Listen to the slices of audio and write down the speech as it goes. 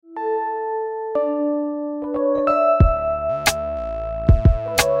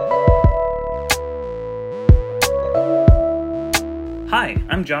Hi,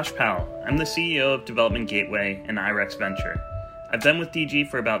 I'm Josh Powell. I'm the CEO of Development Gateway and IREX Venture. I've been with DG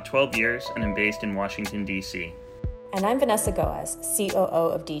for about 12 years and am based in Washington, D.C. And I'm Vanessa Goaz,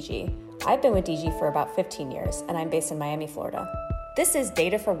 COO of DG. I've been with DG for about 15 years, and I'm based in Miami, Florida. This is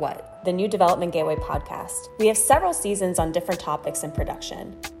Data for What, the new Development Gateway podcast. We have several seasons on different topics in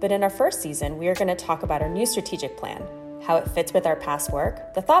production, but in our first season, we are going to talk about our new strategic plan, how it fits with our past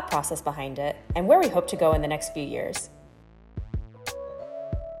work, the thought process behind it, and where we hope to go in the next few years.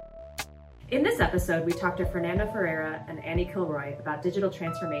 In this episode, we talked to Fernando Ferreira and Annie Kilroy about digital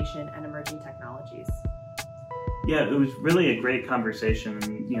transformation and emerging technologies. Yeah, it was really a great conversation.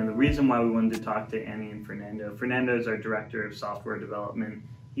 And, the reason why we wanted to talk to Annie and Fernando is our director of software development.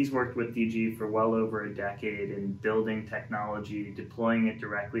 He's worked with DG for well over a decade in building technology, deploying it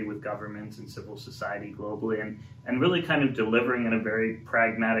directly with governments and civil society globally, and really kind of delivering at a very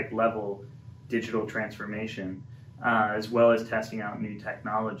pragmatic level digital transformation, as well as testing out new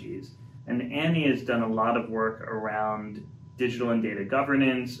technologies. And Annie has done a lot of work around digital and data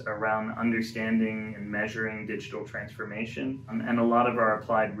governance, around understanding and measuring digital transformation, and a lot of our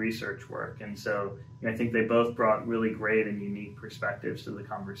applied research work. And so I think they both brought really great and unique perspectives to the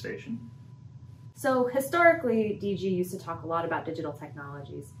conversation. So historically, DG used to talk a lot about digital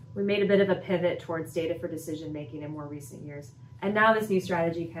technologies. We made a bit of a pivot towards data for decision making in more recent years. And now this new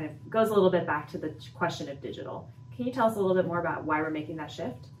strategy kind of goes a little bit back to the question of digital. Can you tell us a little bit more about why we're making that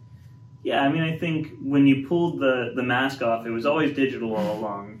shift? Yeah, I think when you pulled the mask off, it was always digital all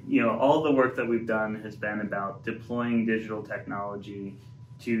along. All the work that we've done has been about deploying digital technology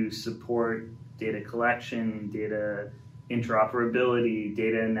to support data collection, data interoperability,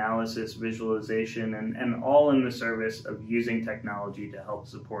 data analysis, visualization, and all in the service of using technology to help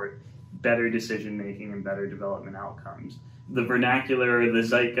support better decision-making and better development outcomes. The vernacular, the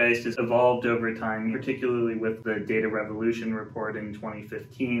zeitgeist has evolved over time, particularly with the Data Revolution report in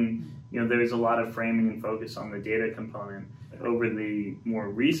 2015. There's a lot of framing and focus on the data component. Over the more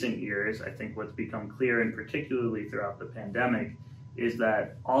recent years, I think what's become clear, and particularly throughout the pandemic, is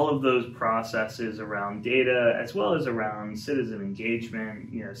that all of those processes around data, as well as around citizen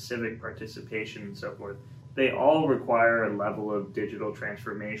engagement, civic participation and so forth, they all require a level of digital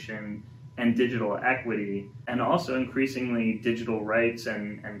transformation and digital equity, and also increasingly digital rights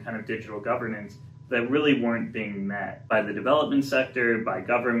and kind of digital governance that really weren't being met by the development sector, by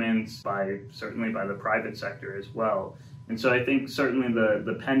governments, certainly by the private sector as well. And so I think certainly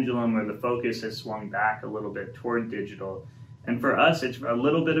the pendulum or the focus has swung back a little bit toward digital. And for us, it's a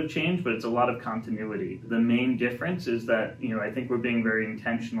little bit of change, but it's a lot of continuity. The main difference is that, I think we're being very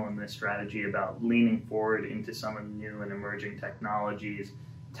intentional in this strategy about leaning forward into some of the new and emerging technologies,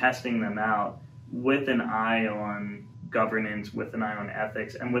 testing them out with an eye on governance, with an eye on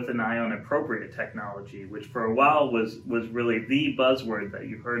ethics, and with an eye on appropriate technology, which for a while was really the buzzword that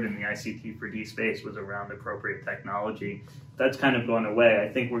you heard in the ICT4D space was around appropriate technology. That's kind of gone away.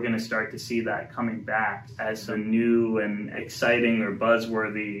 I think we're going to start to see that coming back as some new and exciting or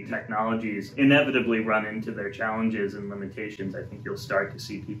buzzworthy technologies inevitably run into their challenges and limitations. I think you'll start to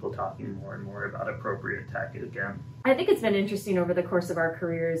see people talking more and more about appropriate tech again. I think it's been interesting over the course of our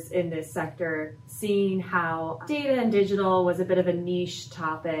careers in this sector, seeing how data and digital was a bit of a niche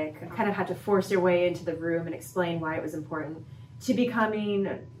topic, kind of had to force your way into the room and explain why it was important, to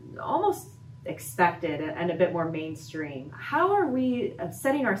becoming almost expected and a bit more mainstream. How are we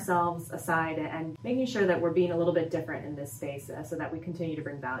setting ourselves aside and making sure that we're being a little bit different in this space so that we continue to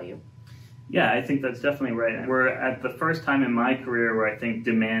bring value? Yeah, I think that's definitely right. We're at the first time in my career where I think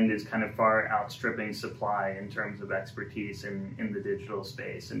demand is kind of far outstripping supply in terms of expertise in the digital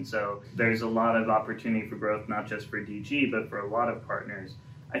space. And so there's a lot of opportunity for growth, not just for DG, but for a lot of partners.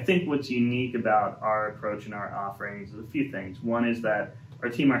 I think what's unique about our approach and our offerings is a few things. One is that our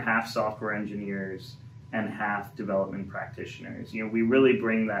team are half software engineers and half development practitioners. We really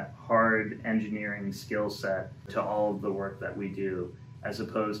bring that hard engineering skill set to all of the work that we do, as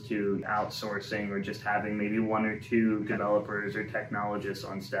opposed to outsourcing or just having maybe one or two developers or technologists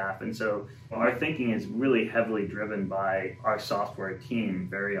on staff. And so our thinking is really heavily driven by our software team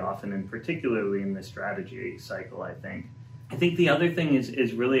very often, and particularly in the strategy cycle, I think. I think the other thing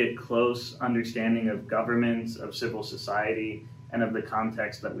is really a close understanding of governments, of civil society, and of the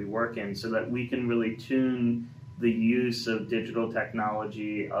context that we work in, so that we can really tune the use of digital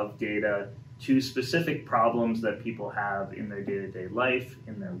technology, of data, to specific problems that people have in their day-to-day life,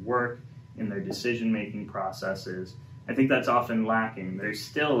 in their work, in their decision-making processes. I think that's often lacking. There's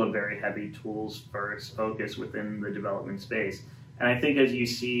still a very heavy tools-first focus within the development space. And I think as you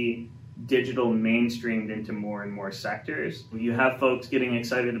see digital mainstreamed into more and more sectors. You have folks getting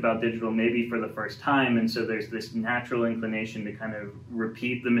excited about digital maybe for the first time, and so there's this natural inclination to kind of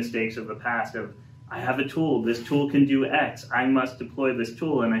repeat the mistakes of the past of, I have a tool, this tool can do X, I must deploy this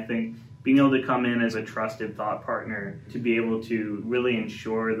tool. And I think being able to come in as a trusted thought partner to be able to really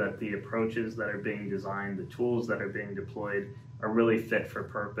ensure that the approaches that are being designed, the tools that are being deployed are really fit for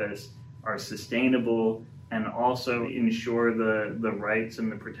purpose, are sustainable, and also ensure the rights and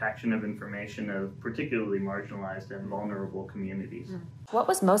the protection of information of particularly marginalized and vulnerable communities. What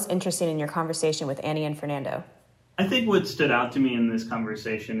was most interesting in your conversation with Annie and Fernando? I think what stood out to me in this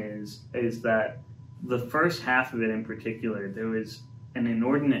conversation is that the first half of it in particular, there was an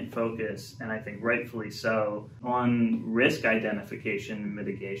inordinate focus, and I think rightfully so, on risk identification and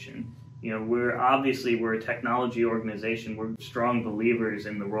mitigation. You know, we're a technology organization. We're strong believers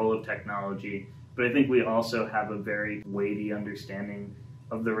in the role of technology, but I think we also have a very weighty understanding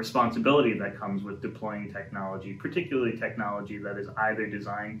of the responsibility that comes with deploying technology, particularly technology that is either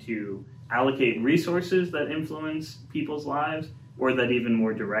designed to allocate resources that influence people's lives or that even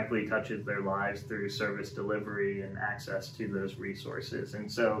more directly touches their lives through service delivery and access to those resources.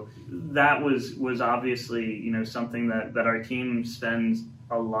 And so that was obviously, you know, something that our team spends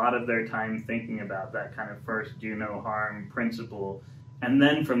a lot of their time thinking about, that kind of first do no harm principle. And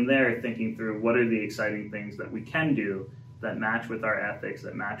then from there, thinking through what are the exciting things that we can do that match with our ethics,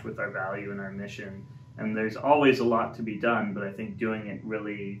 that match with our value and our mission. And there's always a lot to be done, but I think doing it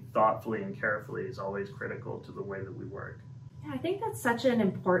really thoughtfully and carefully is always critical to the way that we work. Yeah, I think that's such an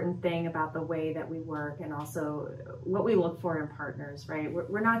important thing about the way that we work and also what we look for in partners, right?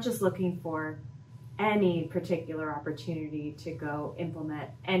 We're not just looking for any particular opportunity to go implement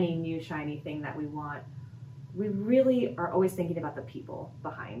any new shiny thing that we want. We really are always thinking about the people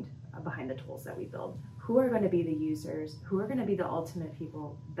behind the tools that we build. Who are going to be the users? Who are going to be the ultimate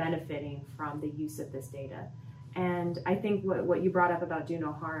people benefiting from the use of this data? And I think what you brought up about do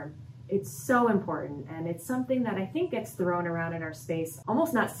no harm, it's so important, and it's something that I think gets thrown around in our space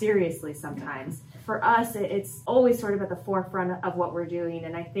almost not seriously sometimes. For us, it's always sort of at the forefront of what we're doing,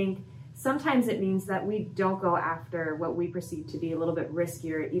 and I think sometimes it means that we don't go after what we perceive to be a little bit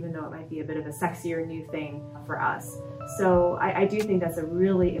riskier, even though it might be a bit of a sexier new thing for us. So I do think that's a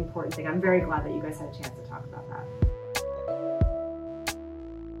really important thing. I'm very glad that you guys had a chance to talk about that.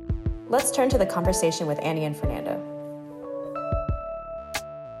 Let's turn to the conversation with Annie and Fernando.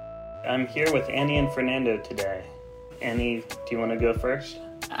 I'm here with Annie and Fernando today. Annie, do you want to go first?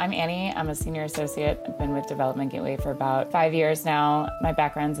 I'm Annie. I'm a senior associate. I've been with Development Gateway for about 5 years now. My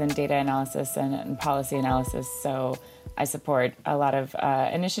background's in data analysis and policy analysis, so I support a lot of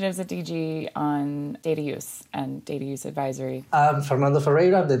initiatives at DG on data use and data use advisory. I'm Fernando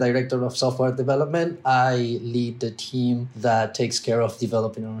Ferreira. I'm the Director of Software Development. I lead the team that takes care of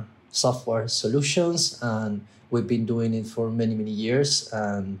developing our software solutions, and we've been doing it for many, many years,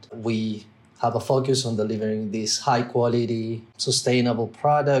 and we have a focus on delivering these high-quality, sustainable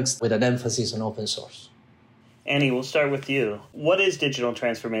products with an emphasis on open source. Annie, we'll start with you. What is digital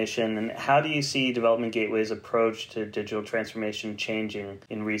transformation, and how do you see Development Gateway's approach to digital transformation changing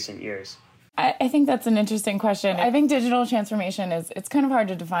in recent years? I think that's an interesting question. I think digital transformation it's kind of hard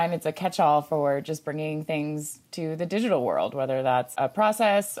to define. It's a catch-all for just bringing things to the digital world, whether that's a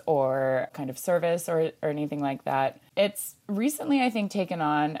process or kind of service or anything like that. It's recently, I think, taken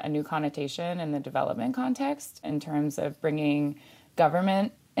on a new connotation in the development context in terms of bringing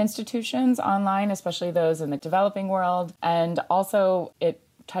government institutions online, especially those in the developing world. And also it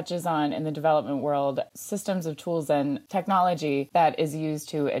touches on, in the development world, systems of tools and technology that is used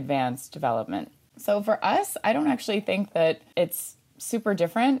to advance development. So for us, I don't actually think that it's super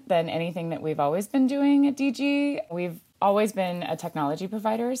different than anything that we've always been doing at DG. We've always been a technology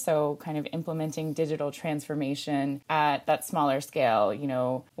provider, so kind of implementing digital transformation at that smaller scale, you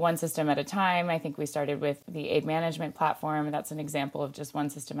know, one system at a time. I think we started with the aid management platform. That's an example of just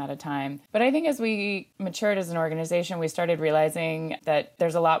one system at a time. But I think as we matured as an organization, we started realizing that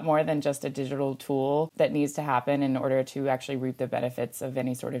there's a lot more than just a digital tool that needs to happen in order to actually reap the benefits of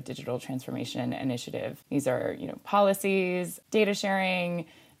any sort of digital transformation initiative. These are, you know, policies, data sharing,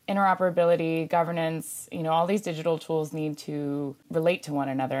 interoperability, governance, you know, all these digital tools need to relate to one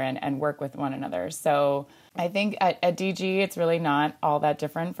another and work with one another. So I think at DG, it's really not all that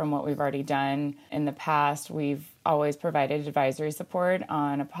different from what we've already done in the past. We've always provided advisory support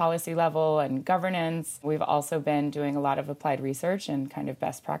on a policy level and governance. We've also been doing a lot of applied research and kind of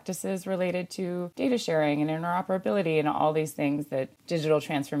best practices related to data sharing and interoperability and all these things that digital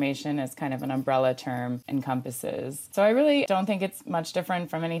transformation as kind of an umbrella term encompasses. So I really don't think it's much different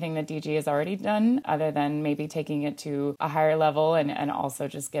from anything that DG has already done, other than maybe taking it to a higher level and also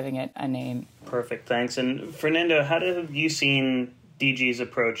just giving it a name. Perfect, thanks. And Fernando, how have you seen DG's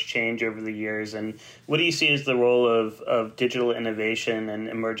approach change over the years, and what do you see as the role of digital innovation and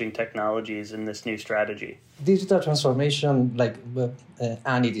emerging technologies in this new strategy? Digital transformation, like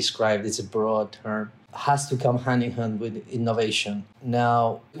Annie described, it's a broad term, has to come hand in hand with innovation.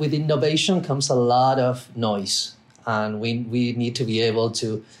 Now, with innovation comes a lot of noise, and we need to be able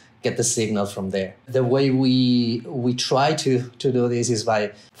to get the signal from there. The way we try to do this is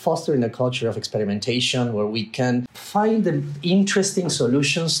by fostering a culture of experimentation where we can find the interesting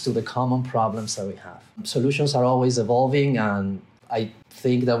solutions to the common problems that we have. Solutions are always evolving, and I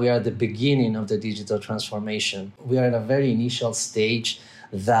think that we are at the beginning of the digital transformation. We are in a very initial stage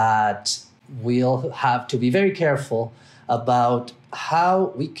that we'll have to be very careful about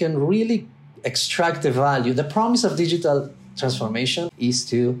how we can really extract the value. The promise of digital transformation is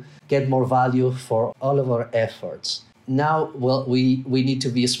to get more value for all of our efforts. Now, we need to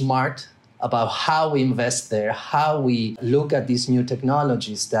be smart about how we invest there, how we look at these new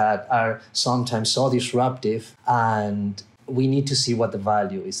technologies that are sometimes so disruptive, and we need to see what the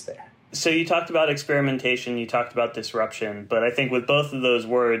value is there. So you talked about experimentation, you talked about disruption, but I think with both of those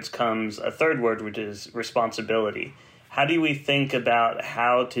words comes a third word, which is responsibility. How do we think about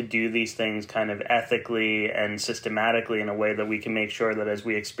how to do these things kind of ethically and systematically in a way that we can make sure that as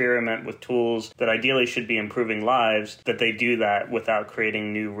we experiment with tools that ideally should be improving lives, that they do that without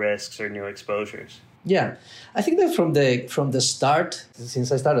creating new risks or new exposures? Yeah, I think that from the start,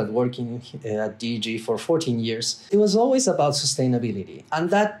 since I started working at DG for 14 years, it was always about sustainability. And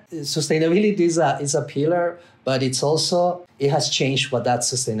that sustainability is a pillar, but it has changed what that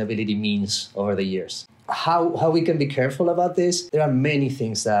sustainability means over the years. How we can be careful about this? There are many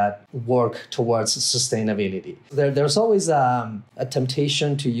things that work towards sustainability. There's always a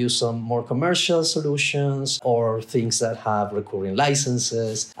temptation to use some more commercial solutions or things that have recurring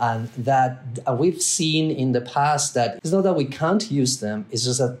licenses, and that we've seen in the past that it's not that we can't use them, it's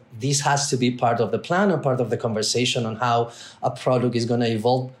just that this has to be part of the plan and part of the conversation on how a product is going to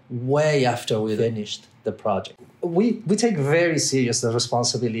evolve way after we finished the project. We take very serious the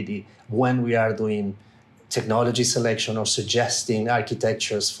responsibility when we are doing technology selection or suggesting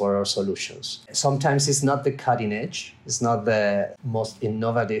architectures for our solutions. Sometimes it's not the cutting edge, it's not the most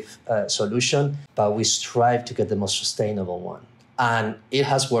innovative solution, but we strive to get the most sustainable one. And it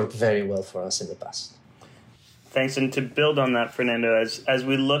has worked very well for us in the past. Thanks. And to build on that, Fernando, as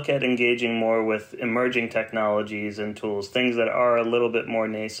we look at engaging more with emerging technologies and tools, things that are a little bit more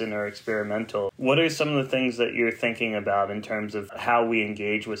nascent or experimental, what are some of the things that you're thinking about in terms of how we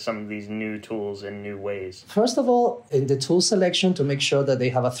engage with some of these new tools in new ways? First of all, in the tool selection, to make sure that they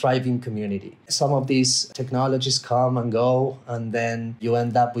have a thriving community. Some of these technologies come and go, and then you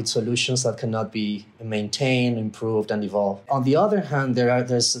end up with solutions that cannot be maintained, improved, and evolved. On the other hand,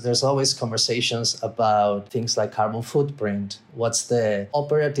 there's always conversations about things like carbon footprint. What's the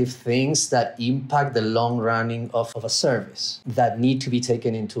operative things that impact the long running of a service that need to be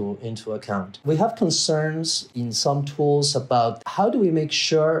taken into account? We have concerns in some tools about how do we make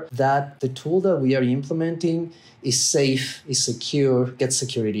sure that the tool that we are implementing is safe, is secure, gets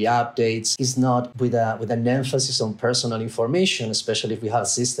security updates, is not with an emphasis on personal information, especially if we have a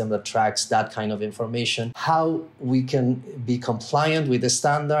system that tracks that kind of information. How we can be compliant with the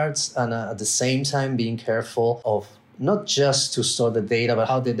standards and at the same time being careful of not just to store the data, but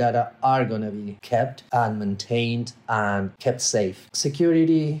how the data are going to be kept and maintained and kept safe.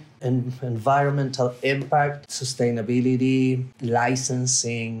 Security, environmental impact, sustainability,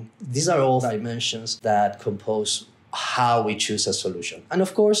 licensing, these are all dimensions that compose how we choose a solution. And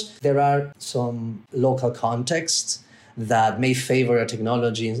of course, there are some local contexts that may favor a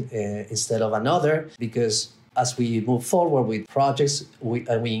technology instead of another, because as we move forward with projects, we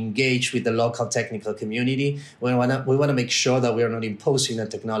engage with the local technical community. We want to make sure that we are not imposing a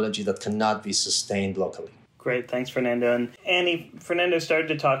technology that cannot be sustained locally. Great, thanks, Fernando. And Annie, Fernando started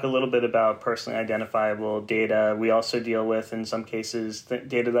to talk a little bit about personally identifiable data. We also deal with, in some cases,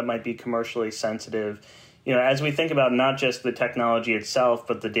 data that might be commercially sensitive. As we think about not just the technology itself,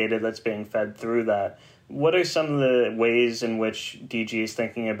 but the data that's being fed through that, What are some of the ways in which DG is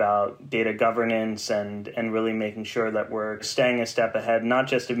thinking about data governance and really making sure that we're staying a step ahead, not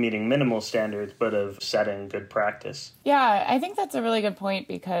just of meeting minimal standards, but of setting good practice? Yeah, I think that's a really good point,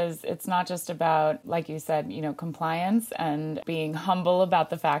 because it's not just about, like you said, compliance and being humble about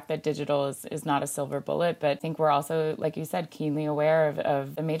the fact that digital is not a silver bullet, but I think we're also, like you said, keenly aware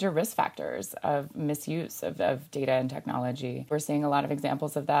of the major risk factors of misuse of data and technology. We're seeing a lot of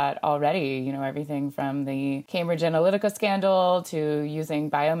examples of that already, everything from the Cambridge Analytica scandal to using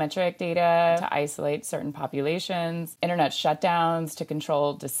biometric data to isolate certain populations, internet shutdowns to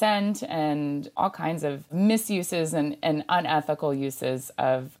control dissent, and all kinds of misuses and unethical uses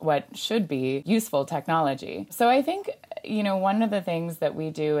of what should be useful technology. So I think, one of the things that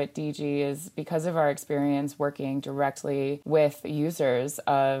we do at DG is, because of our experience working directly with users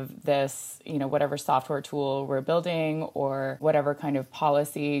of this, whatever software tool we're building or whatever kind of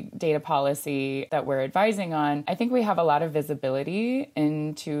data policy that we're advising on, I think we have a lot of visibility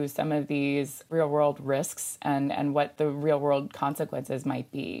into some of these real world risks and what the real world consequences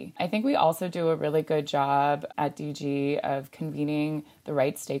might be. I think we also do a really good job at DG of convening the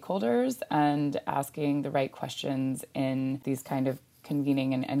right stakeholders and asking the right questions in these kind of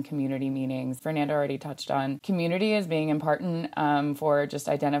convening and community meetings. Fernanda already touched on community as being important for just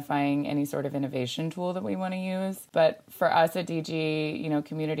identifying any sort of innovation tool that we want to use. But for us at DG,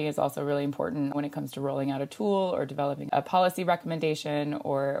 community is also really important when it comes to rolling out a tool or developing a policy recommendation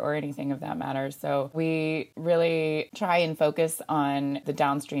or anything of that matter. So we really try and focus on the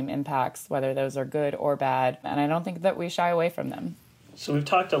downstream impacts, whether those are good or bad. And I don't think that we shy away from them. So we've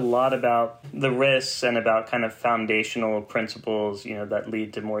talked a lot about the risks and about kind of foundational principles, that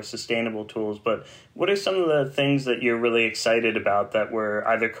lead to more sustainable tools. But what are some of the things that you're really excited about that we're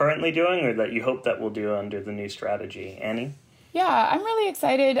either currently doing or that you hope that we'll do under the new strategy? Annie? Yeah, I'm really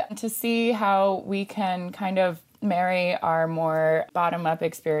excited to see how we can kind of marry our more bottom-up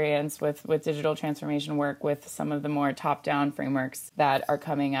experience with digital transformation work with some of the more top-down frameworks that are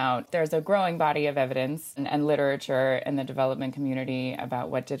coming out. There's a growing body of evidence and literature in the development community about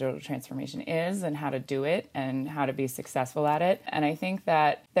what digital transformation is and how to do it and how to be successful at it. And I think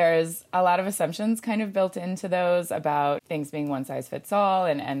that there's a lot of assumptions kind of built into those about things being one-size-fits-all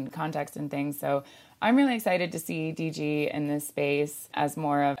and context and things. So I'm really excited to see DG in this space as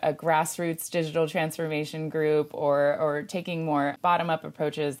more of a grassroots digital transformation group or taking more bottom-up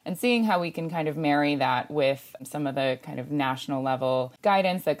approaches and seeing how we can kind of marry that with some of the kind of national level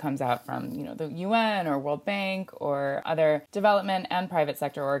guidance that comes out from, the UN or World Bank or other development and private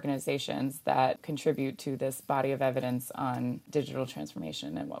sector organizations that contribute to this body of evidence on digital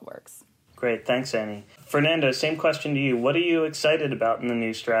transformation and what works. Great. Thanks, Annie. Fernanda, same question to you. What are you excited about in the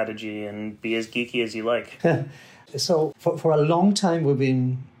new strategy, and be as geeky as you like? So for a long time, we've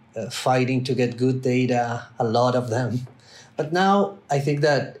been fighting to get good data, a lot of them. But now I think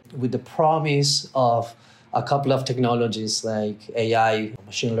that with the promise of a couple of technologies like AI,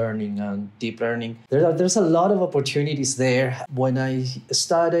 machine learning, and deep learning, there's a lot of opportunities there. When I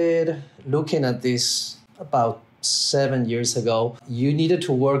started looking at this about 7 years ago, you needed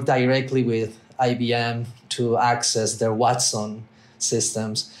to work directly with IBM to access their Watson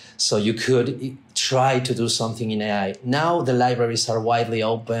systems so you could try to do something in AI. Now the libraries are widely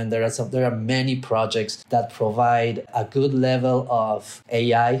open. There are many projects that provide a good level of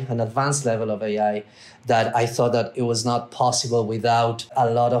AI, an advanced level of AI, that I thought that it was not possible without a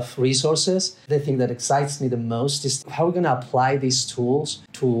lot of resources. The thing that excites me the most is how we're going to apply these tools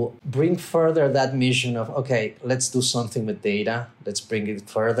to bring further that mission of, okay, let's do something with data. Let's bring it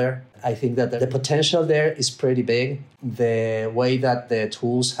further. I think that the potential there is pretty big. The way that the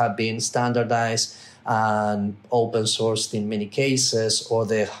tools have been standardized and open sourced in many cases, or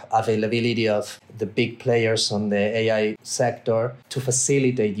the availability of the big players on the AI sector to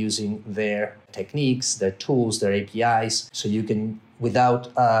facilitate using their techniques, their tools, their APIs, so you can,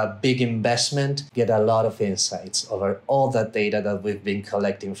 without a big investment, get a lot of insights over all that data that we've been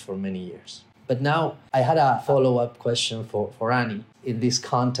collecting for many years. But now I had a follow-up question for Annie in this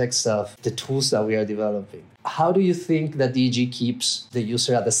context of the tools that we are developing. How do you think that DG keeps the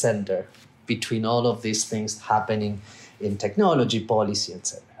user at the center between all of these things happening in technology, policy,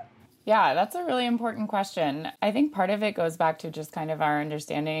 etc.? Yeah, that's a really important question. I think part of it goes back to just kind of our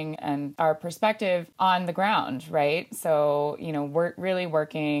understanding and our perspective on the ground, right? So, we're really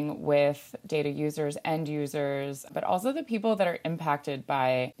working with data users, end users, but also the people that are impacted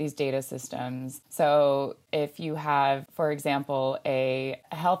by these data systems. So if you have, for example, a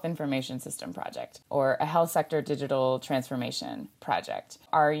health information system project or a health sector digital transformation project,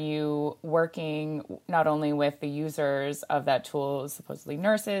 are you working not only with the users of that tool, supposedly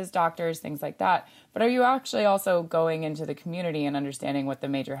nurses, doctors, doctors, things like that. But are you actually also going into the community and understanding what the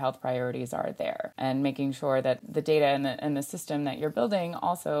major health priorities are there and making sure that the data and the system that you're building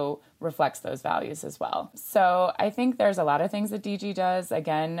also reflects those values as well? So I think there's a lot of things that DG does.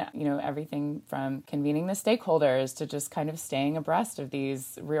 Again, everything from convening the stakeholders to just kind of staying abreast of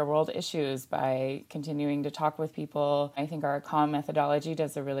these real world issues by continuing to talk with people. I think our CALM methodology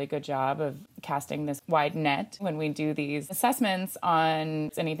does a really good job of casting this wide net when we do these assessments on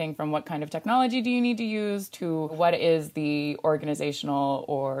anything from what kind of technology do you need to use to what is the organizational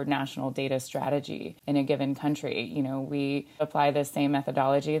or national data strategy in a given country. We apply this same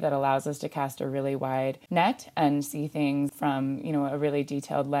methodology that allows us to cast a really wide net and see things from, a really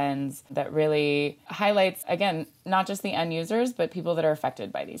detailed lens that really highlights, again, not just the end users, but people that are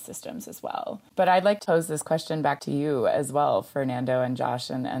affected by these systems as well. But I'd like to pose this question back to you as well, Fernando and Josh,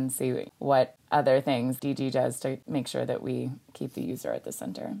 and see what other things DG does to make sure that we keep the user at the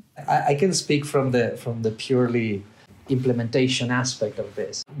center. I can speak from the purely implementation aspect of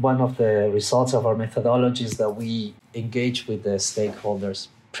this. One of the results of our methodology is that we engage with the stakeholders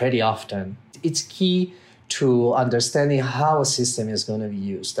pretty often. It's key to understanding how a system is going to be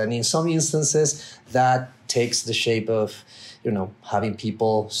used. And in some instances, that takes the shape of having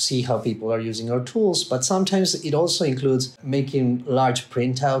people see how people are using our tools. But sometimes it also includes making large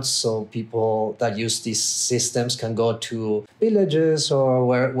printouts so people that use these systems can go to villages or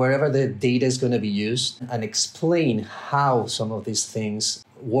wherever the data is going to be used and explain how some of these things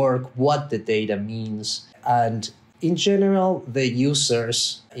work, what the data means. And in general, the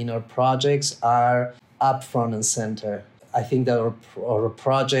users in our projects are up front and center. I think that our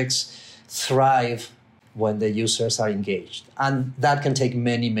projects thrive when the users are engaged. And that can take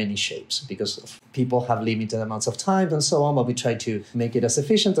many, many shapes because people have limited amounts of time and so on, but we try to make it as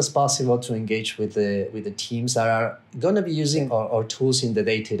efficient as possible to engage with the teams that are going to be using our tools in the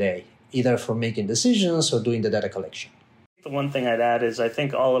day-to-day, either for making decisions or doing the data collection. The one thing I'd add is I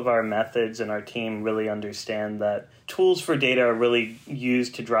think all of our methods and our team really understand that tools for data are really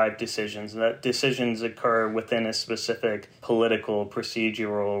used to drive decisions, and that decisions occur within a specific political,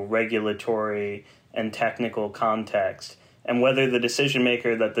 procedural, regulatory, and technical context. And whether the decision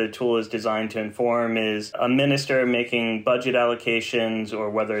maker that the tool is designed to inform is a minister making budget allocations, or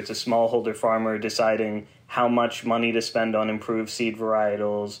whether it's a smallholder farmer deciding how much money to spend on improved seed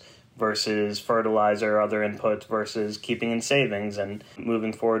varietals versus fertilizer or other inputs versus keeping in savings and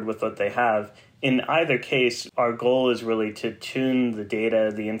moving forward with what they have. In either case, our goal is really to tune the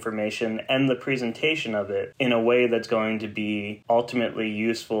data, the information, and the presentation of it in a way that's going to be ultimately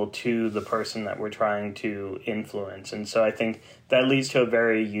useful to the person that we're trying to influence. And so I think that leads to a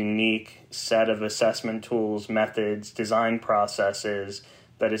very unique set of assessment tools, methods, design processes,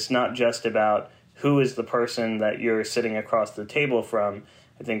 that it's not just about who is the person that you're sitting across the table from.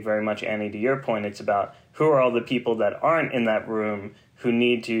 I think very much, Annie, to your point, it's about who are all the people that aren't in that room who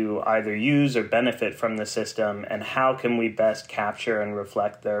need to either use or benefit from the system, and how can we best capture and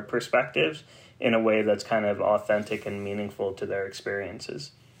reflect their perspectives in a way that's kind of authentic and meaningful to their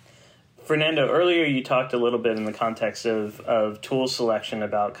experiences. Fernando, earlier you talked a little bit in the context of tool selection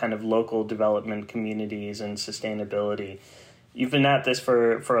about kind of local development communities and sustainability. You've been at this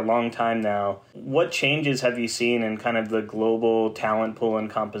for a long time now. What changes have you seen in kind of the global talent pool and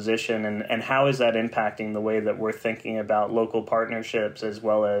composition, and how is that impacting the way that we're thinking about local partnerships as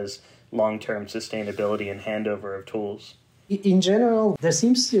well as long-term sustainability and handover of tools? In general, there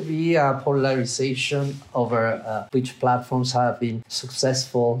seems to be a polarization over which platforms have been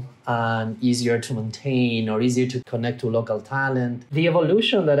successful and easier to maintain or easier to connect to local talent. The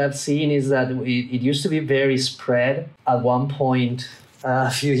evolution that I've seen is that it used to be very spread. At one point,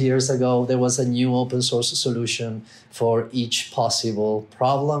 a few years ago, there was a new open source solution for each possible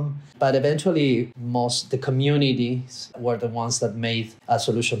problem. But eventually, the communities were the ones that made a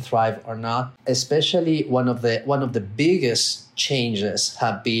solution thrive or not. Especially one of the biggest changes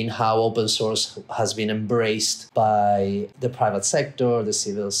have been how open source has been embraced by the private sector, the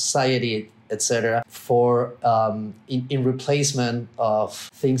civil society, etc., for in replacement of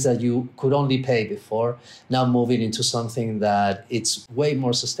things that you could only pay before, now moving into something that it's way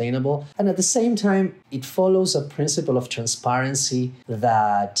more sustainable. And at the same time, it follows a principle of transparency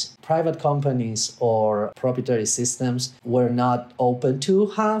that private companies or proprietary systems were not open to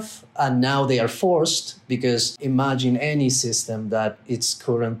have, and now they are forced, because imagine any system that it's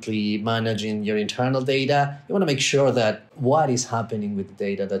currently managing your internal data. You want to make sure that what is happening with the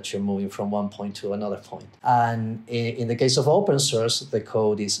data that you're moving from one point to another point. And in the case of open source, the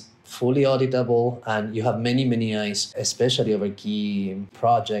code is fully auditable, and you have many, many eyes, especially over key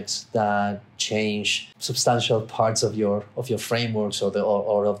projects that change substantial parts of your frameworks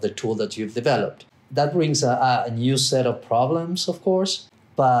or of the tool that you've developed. That brings a new set of problems, of course,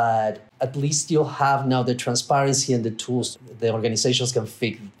 but at least you'll have now the transparency and the tools. The organizations can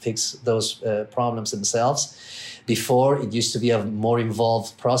fix those problems themselves. Before, it used to be a more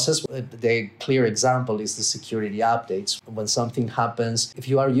involved process. The clear example is the security updates. When something happens, if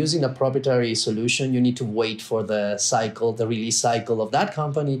you are using a proprietary solution, you need to wait for the release cycle of that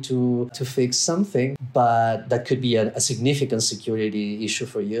company to fix something, but that could be a significant security issue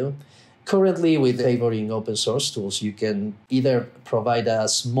for you. Currently, with favoring open source tools, you can either provide a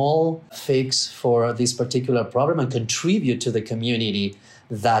small fix for this particular problem and contribute to the community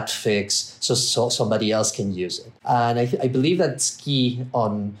that fix so somebody else can use it. And I believe that's key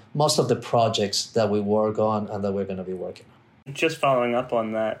on most of the projects that we work on and that we're going to be working on. Just following up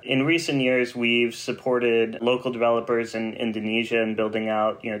on that, in recent years, we've supported local developers in Indonesia in building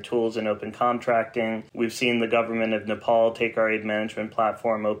out, tools in open contracting. We've seen the government of Nepal take our aid management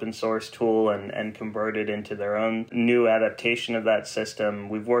platform open source tool and convert it into their own new adaptation of that system.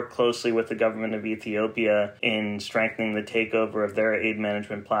 We've worked closely with the government of Ethiopia in strengthening the takeover of their aid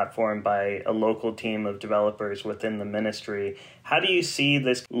management platform by a local team of developers within the ministry. How do you see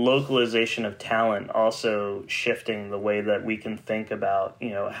this localization of talent also shifting the way that we can think about,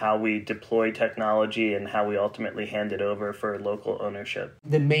 how we deploy technology and how we ultimately hand it over for local ownership?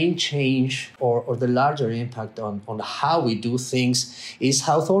 The main change or the larger impact on how we do things is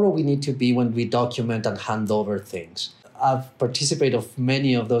how thorough we need to be when we document and hand over things. I've participated of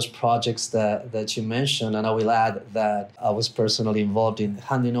many of those projects that you mentioned, and I will add that I was personally involved in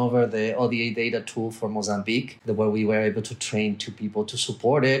handing over the ODA data tool for Mozambique, where we were able to train 2 people to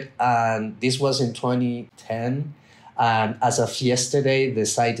support it. And this was in 2010. And as of yesterday, the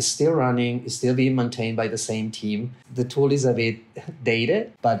site is still running, it's still being maintained by the same team. The tool is a bit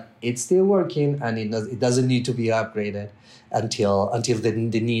dated, but it's still working, and it doesn't need to be upgraded until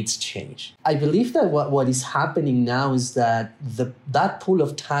the needs change. I believe that what is happening now is that that pool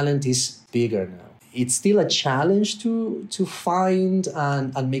of talent is bigger now. It's still a challenge to find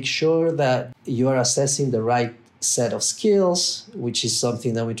and make sure that you are assessing the right set of skills, which is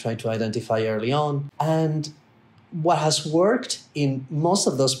something that we try to identify early on. And what has worked in most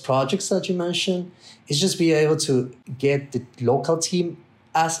of those projects that you mentioned is just be able to get the local team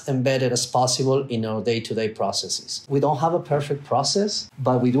as embedded as possible in our day-to-day processes. We don't have a perfect process,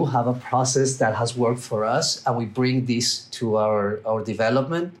 but we do have a process that has worked for us, and we bring this to our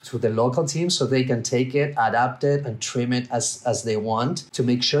development, to the local team, so they can take it, adapt it, and trim it as they want to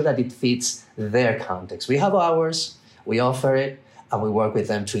make sure that it fits their context. We have ours, we offer it, and we work with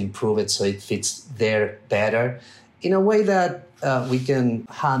them to improve it so it fits there better in a way that we can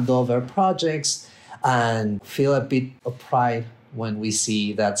hand over projects and feel a bit of pride when we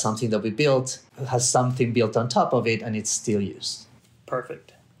see that something that we built has something built on top of it and it's still used.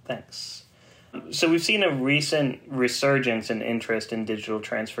 Perfect. Thanks. So we've seen a recent resurgence in interest in digital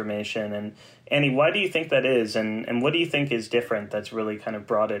transformation. And Annie, why do you think that is? And what do you think is different that's really kind of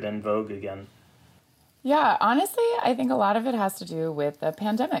brought it in vogue again? Yeah, honestly, I think a lot of it has to do with the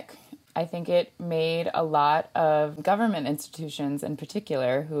pandemic. I think it made a lot of government institutions in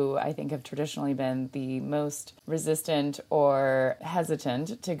particular, who I think have traditionally been the most resistant or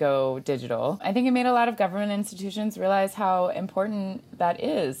hesitant to go digital. I think it made a lot of government institutions realize how important that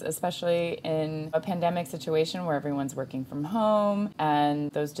is, especially in a pandemic situation where everyone's working from home,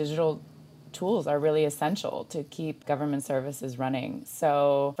 and those digital tools are really essential to keep government services running.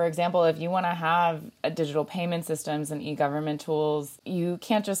 So, for example, if you want to have digital payment systems and e-government tools, you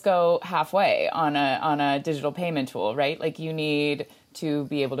can't just go halfway on a digital payment tool, right? Like, you need to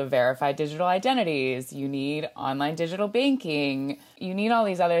be able to verify digital identities. You need online digital banking. You need all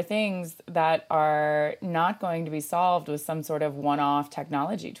these other things that are not going to be solved with some sort of one-off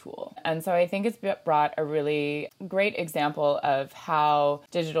technology tool. And so I think it's brought a really great example of how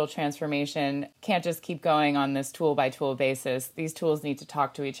digital transformation can't just keep going on this tool-by-tool basis. These tools need to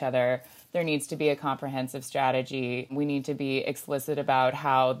talk to each other. There needs to be a comprehensive strategy. We need to be explicit about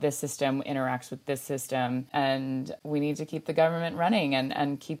how this system interacts with this system. And we need to keep the government running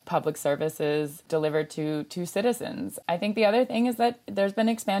and keep public services delivered to citizens. I think the other thing is that there's been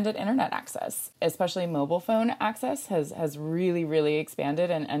expanded internet access, especially mobile phone access has really, really expanded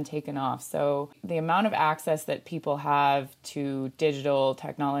and taken off. So the amount of access that people have to digital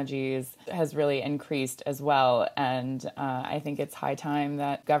technologies has really increased as well. And I think it's high time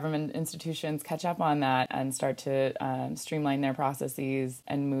that government institutions catch up on that and start to streamline their processes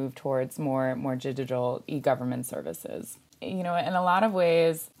and move towards more digital e-government services. in a lot of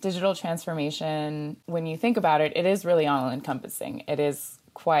ways, digital transformation, when you think about it, it is really all-encompassing. It is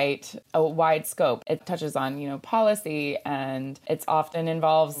quite a wide scope. It touches on, policy, and it often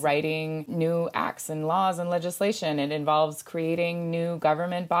involves writing new acts and laws and legislation. It involves creating new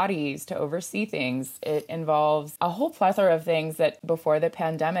government bodies to oversee things. It involves a whole plethora of things that before the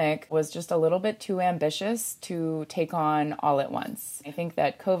pandemic was just a little bit too ambitious to take on all at once. I think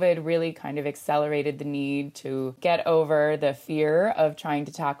that COVID really kind of accelerated the need to get over the fear of trying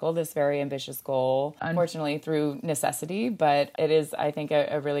to tackle this very ambitious goal, unfortunately through necessity, but it is, I think,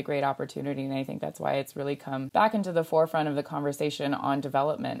 a really great opportunity. And I think that's why it's really come back into the forefront of the conversation on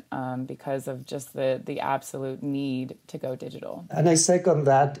development because of just the absolute need to go digital. And I second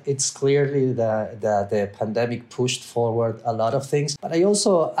that. It's clearly that the pandemic pushed forward a lot of things. But I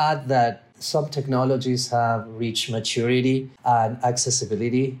also add that some technologies have reached maturity and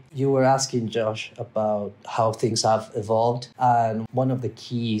accessibility. You were asking, Josh, about how things have evolved. And one of the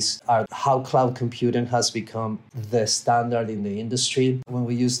keys are how cloud computing has become the standard in the industry. When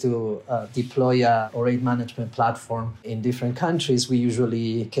we used to deploy a rate management platform in different countries, we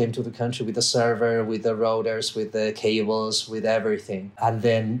usually came to the country with the server, with the routers, with the cables, with everything. And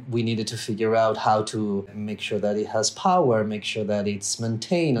then we needed to figure out how to make sure that it has power, make sure that it's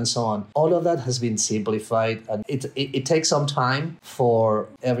maintained, and so on. All of that has been simplified, and it takes some time for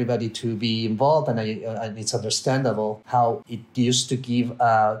everybody to be involved, and it's understandable how it used to give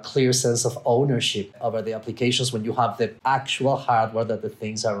a clear sense of ownership over the applications when you have the actual hardware that the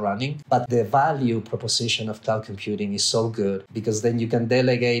things are running. But the value proposition of cloud computing is so good because then you can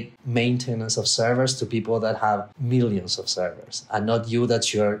delegate maintenance of servers to people that have millions of servers, and not you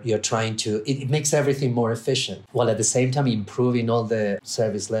that you're trying to. It makes everything more efficient while at the same time improving all the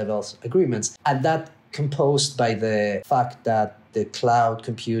service levels agreements. And that composed by the fact that the cloud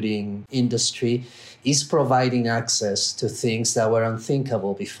computing industry is providing access to things that were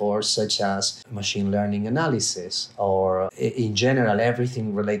unthinkable before, such as machine learning analysis, or in general,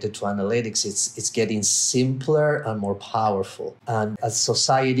 everything related to analytics. It's getting simpler and more powerful. And as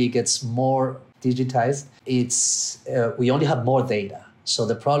society gets more digitized, we only have more data. So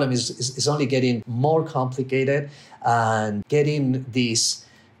the problem is only getting more complicated, and getting these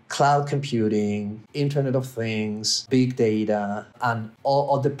cloud computing, Internet of Things, big data, and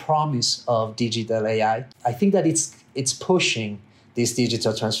all the promise of digital AI. I think that it's pushing this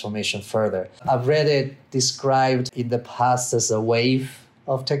digital transformation further. I've read it described in the past as a wave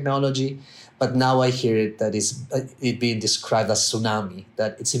of technology, but now I hear it that it being described as tsunami,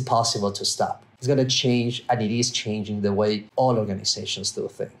 that it's impossible to stop. It's going to change, and it is changing the way all organizations do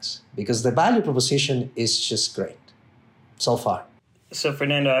things, because the value proposition is just great so far. So,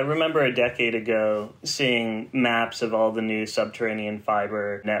 Fernando, I remember a decade ago seeing maps of all the new subterranean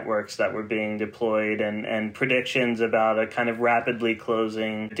fiber networks that were being deployed, and predictions about a kind of rapidly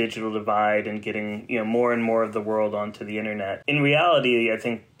closing digital divide and getting more and more of the world onto the internet. In reality, I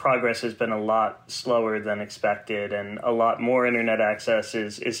think progress has been a lot slower than expected, and a lot more internet access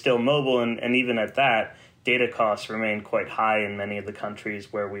is still mobile, and even at that, data costs remain quite high in many of the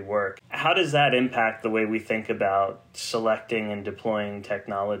countries where we work. How does that impact the way we think about selecting and deploying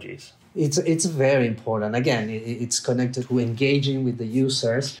technologies? It's very important. Again, it's connected to engaging with the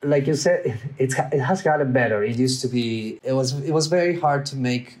users. Like you said, it has gotten better. It used to be, it was very hard to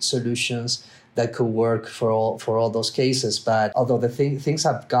make solutions that could work for all those cases. But although things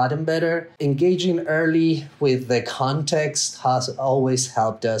have gotten better, engaging early with the context has always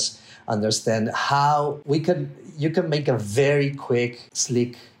helped us understand how you can make a very quick,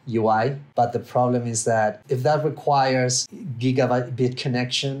 slick UI. But the problem is that if that requires gigabit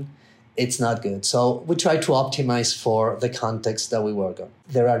connection, it's not good. So we try to optimize for the context that we work on.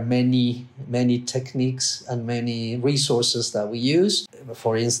 There are many, many techniques and many resources that we use.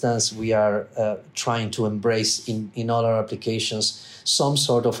 For instance, we are trying to embrace in all our applications some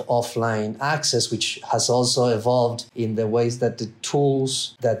sort of offline access, which has also evolved in the ways that the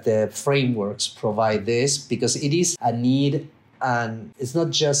tools, that the frameworks provide this, because it is a need. And it's not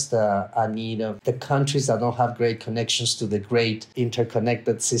just a need of the countries that don't have great connections to the great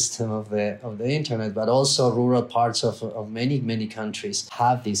interconnected system of the internet, but also rural parts of many, many countries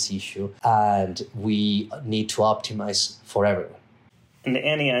have this issue, and we need to optimize for everyone. And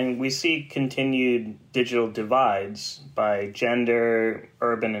Annie, we see continued digital divides by gender,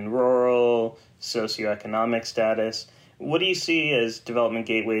 urban and rural, socioeconomic status. What do you see as Development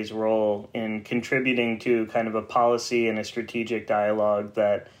Gateway's role in contributing to kind of a policy and a strategic dialogue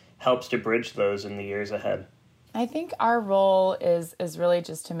that helps to bridge those in the years ahead? I think our role is really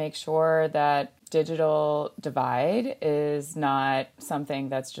just to make sure that digital divide is not something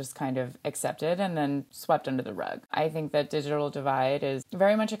that's just kind of accepted and then swept under the rug. I think that digital divide is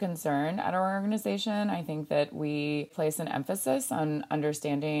very much a concern at our organization. I think that we place an emphasis on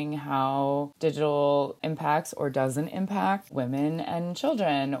understanding how digital impacts or doesn't impact women and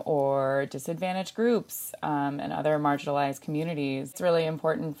children or disadvantaged groups and other marginalized communities. It's really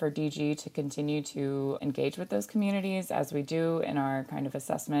important for DG to continue to engage with those communities as we do in our kind of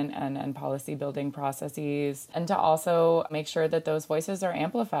assessment and policy building processes, and to also make sure that those voices are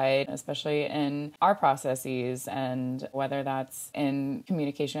amplified, especially in our processes, and whether that's in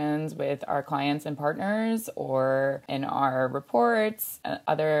communications with our clients and partners or in our reports,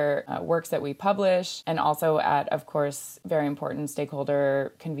 other works that we publish, and also at, of course, very important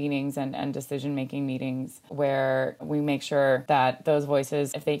stakeholder convenings and decision-making meetings where we make sure that those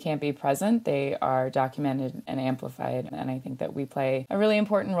voices, if they can't be present, they are documented and amplified. And I think that we play a really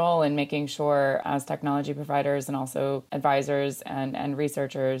important role in making sure as technology providers and also advisors and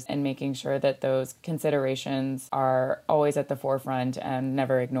researchers in making sure that those considerations are always at the forefront and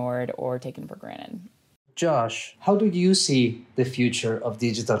never ignored or taken for granted. Josh, how do you see the future of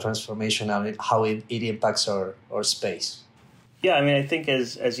digital transformation and how it impacts our space? Yeah, I mean, I think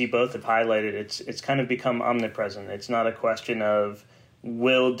as you both have highlighted, it's kind of become omnipresent. It's not a question of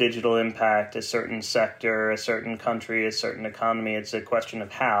will digital impact a certain sector, a certain country, a certain economy. It's a question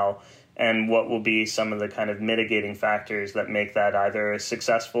of how and what will be some of the kind of mitigating factors that make that either a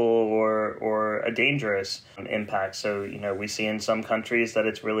successful or a dangerous impact. So, we see in some countries that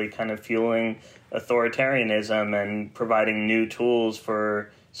it's really kind of fueling authoritarianism and providing new tools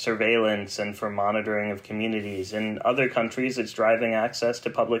for surveillance and for monitoring of communities. In other countries, it's driving access to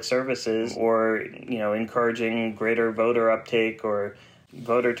public services or, encouraging greater voter uptake or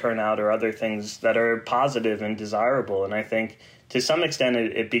voter turnout or other things that are positive and desirable. And I think to some extent,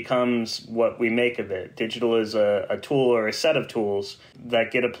 it becomes what we make of it. Digital is a tool or a set of tools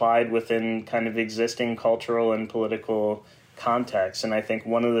that get applied within kind of existing cultural and political contexts. And I think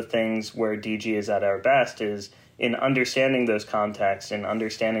one of the things where DG is at our best is in understanding those contexts and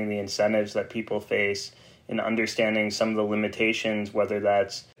understanding the incentives that people face, in understanding some of the limitations, whether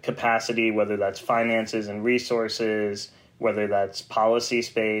that's capacity, whether that's finances and resources, whether that's policy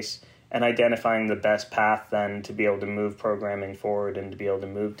space, and identifying the best path then to be able to move programming forward and to be able to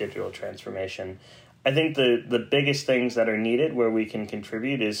move digital transformation. I think the biggest things that are needed where we can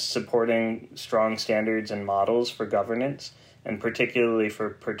contribute is supporting strong standards and models for governance, and particularly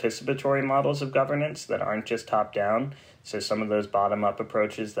for participatory models of governance that aren't just top-down. So some of those bottom-up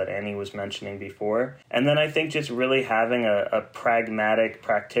approaches that Annie was mentioning before. And then I think just really having a pragmatic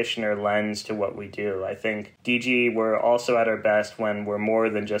practitioner lens to what we do. I think DG, we're also at our best when we're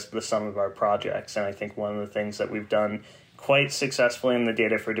more than just the sum of our projects. And I think one of the things that we've done quite successfully in the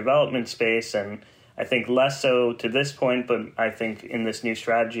data for development space, and I think less so to this point, but I think in this new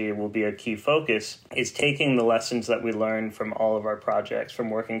strategy will be a key focus, is taking the lessons that we learned from all of our projects, from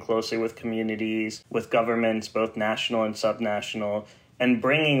working closely with communities, with governments, both national and subnational, and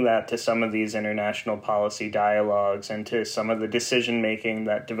bringing that to some of these international policy dialogues and to some of the decision-making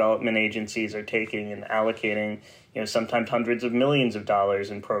that development agencies are taking and allocating, sometimes hundreds of millions of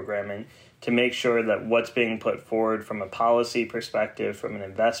dollars in programming, to make sure that what's being put forward from a policy perspective, from an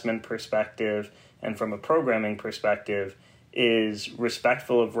investment perspective, and from a programming perspective is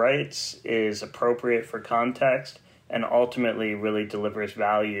respectful of rights, is appropriate for context, and ultimately really delivers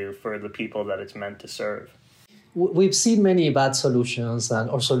value for the people that it's meant to serve. We've seen many bad solutions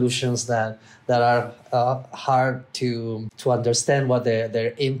or solutions that are hard to understand what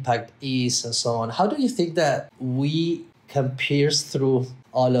their impact is and so on. How do you think that we can pierce through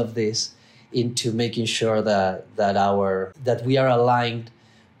all of this into making sure that we are aligned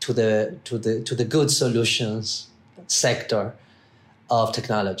to the good solutions sector of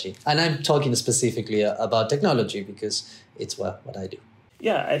technology? And I'm talking specifically about technology because it's what I do.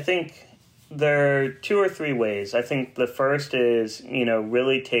 Yeah, I think there are two or three ways. I think the first is,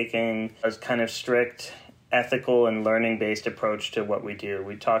 really taking a kind of strict ethical and learning-based approach to what we do.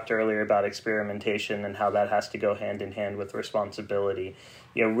 We talked earlier about experimentation and how that has to go hand in hand with responsibility.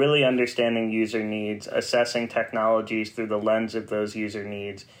 Really understanding user needs, assessing technologies through the lens of those user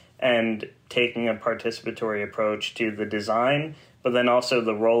needs, and taking a participatory approach to the design, but then also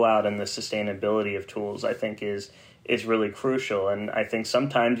the rollout and the sustainability of tools, I think is really crucial. And I think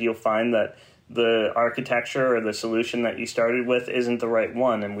sometimes you'll find that the architecture or the solution that you started with isn't the right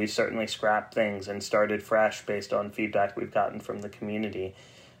one, and we certainly scrapped things and started fresh based on feedback we've gotten from the community.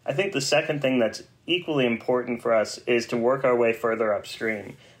 I think the second thing that's equally important for us is to work our way further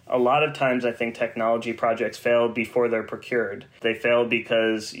upstream. a lot of times I think technology projects fail before they're procured. They fail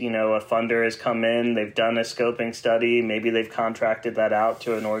because, a funder has come in, they've done a scoping study, maybe they've contracted that out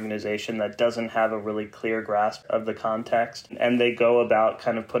to an organization that doesn't have a really clear grasp of the context, and they go about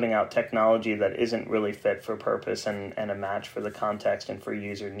kind of putting out technology that isn't really fit for purpose and a match for the context and for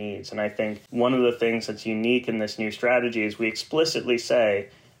user needs. And I think one of the things that's unique in this new strategy is we explicitly say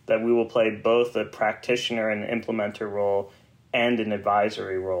that we will play both a practitioner and implementer role and an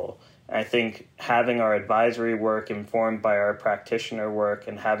advisory role. I think having our advisory work informed by our practitioner work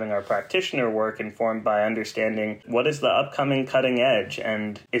and having our practitioner work informed by understanding what is the upcoming cutting edge,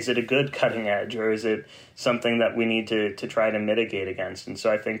 and is it a good cutting edge, or is it something that we need to try to mitigate against? And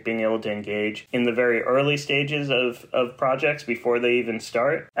so I think being able to engage in the very early stages of projects before they even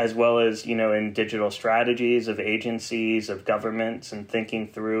start, as well as, in digital strategies of agencies, of governments, and thinking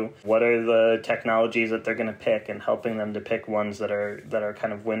through what are the technologies that they're going to pick and helping them to pick ones that are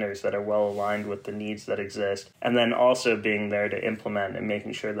kind of winners, that are well aligned with the needs that exist, and then also being there to implement and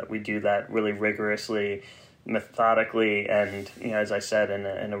making sure that we do that really rigorously, methodically, and as I said,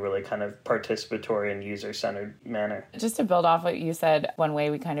 in a really kind of participatory and user-centered manner. Just to build off what you said, one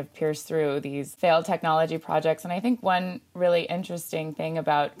way we kind of pierce through these failed technology projects, and I think one really interesting thing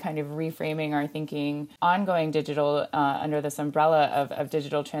about kind of reframing our thinking ongoing digital under this umbrella of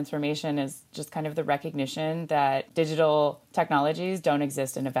digital transformation is just kind of the recognition that digital technologies don't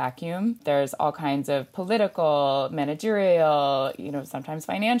exist in a vacuum. There's all kinds of political, managerial, sometimes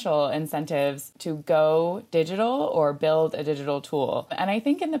financial incentives to go digital or build a digital tool. And I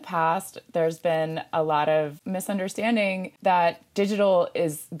think in the past, there's been a lot of misunderstanding that digital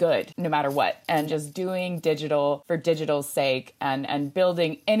is good no matter what. And just doing digital for digital's sake and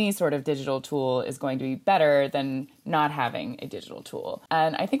building any sort of digital tool is going to be better than not having a digital tool.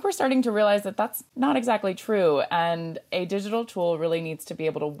 And I think we're starting to realize that that's not exactly true. And a digital tool really needs to be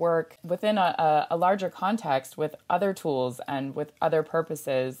able to work within a larger context with other tools and with other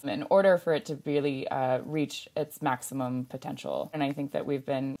purposes in order for it to really reach its maximum potential. And I think that we've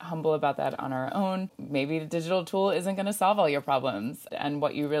been humble about that on our own. Maybe the digital tool isn't going to solve all your problems. And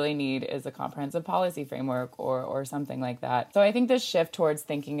what you really need is a comprehensive policy framework or something like that. So I think this shift towards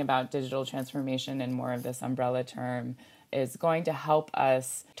thinking about digital transformation in more of this umbrella term is going to help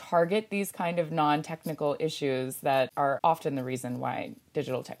us target these kind of non-technical issues that are often the reason why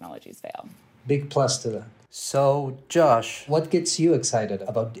digital technologies fail. Big plus to that. So, Josh, what gets you excited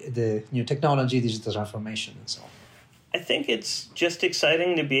about the new technology, digital transformation, and so on? I think it's just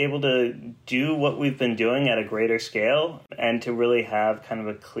exciting to be able to do what we've been doing at a greater scale and to really have kind of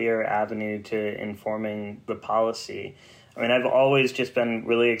a clear avenue to informing the policy. I mean, I've always just been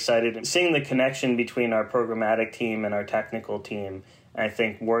really excited in seeing the connection between our programmatic team and our technical team. And I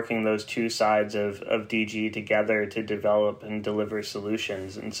think working those two sides of DG together to develop and deliver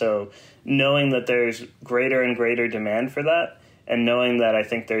solutions. And so knowing that there's greater and greater demand for that, and knowing that I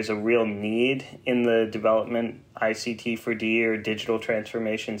think there's a real need in the development ICT for D or digital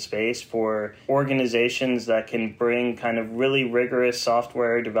transformation space for organizations that can bring kind of really rigorous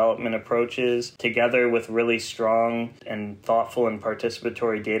software development approaches together with really strong and thoughtful and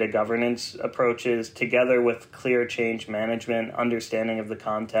participatory data governance approaches, together with clear change management, understanding of the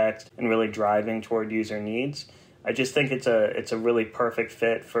context, and really driving toward user needs. I just think it's a really perfect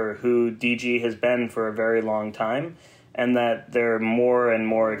fit for who DG has been for a very long time, and that there are more and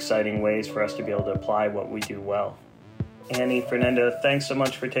more exciting ways for us to be able to apply what we do well. Annie, Fernando, thanks so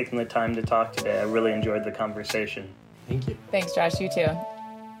much for taking the time to talk today. I really enjoyed the conversation. Thank you. Thanks, Josh. You too.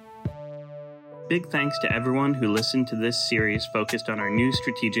 Big thanks to everyone who listened to this series focused on our new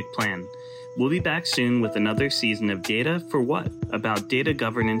strategic plan. We'll be back soon with another season of Data for What? About data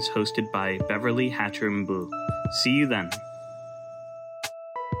governance hosted by Beverly Hatcher-Mbu. See you then.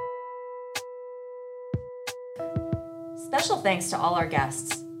 Special thanks to all our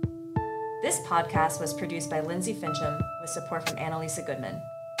guests. This podcast was produced by Lindsay Fincham with support from Annalisa Goodman.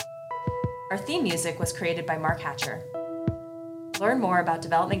 Our theme music was created by Mark Hatcher. Learn more about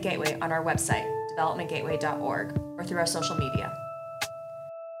Development Gateway on our website, developmentgateway.org, or through our social media.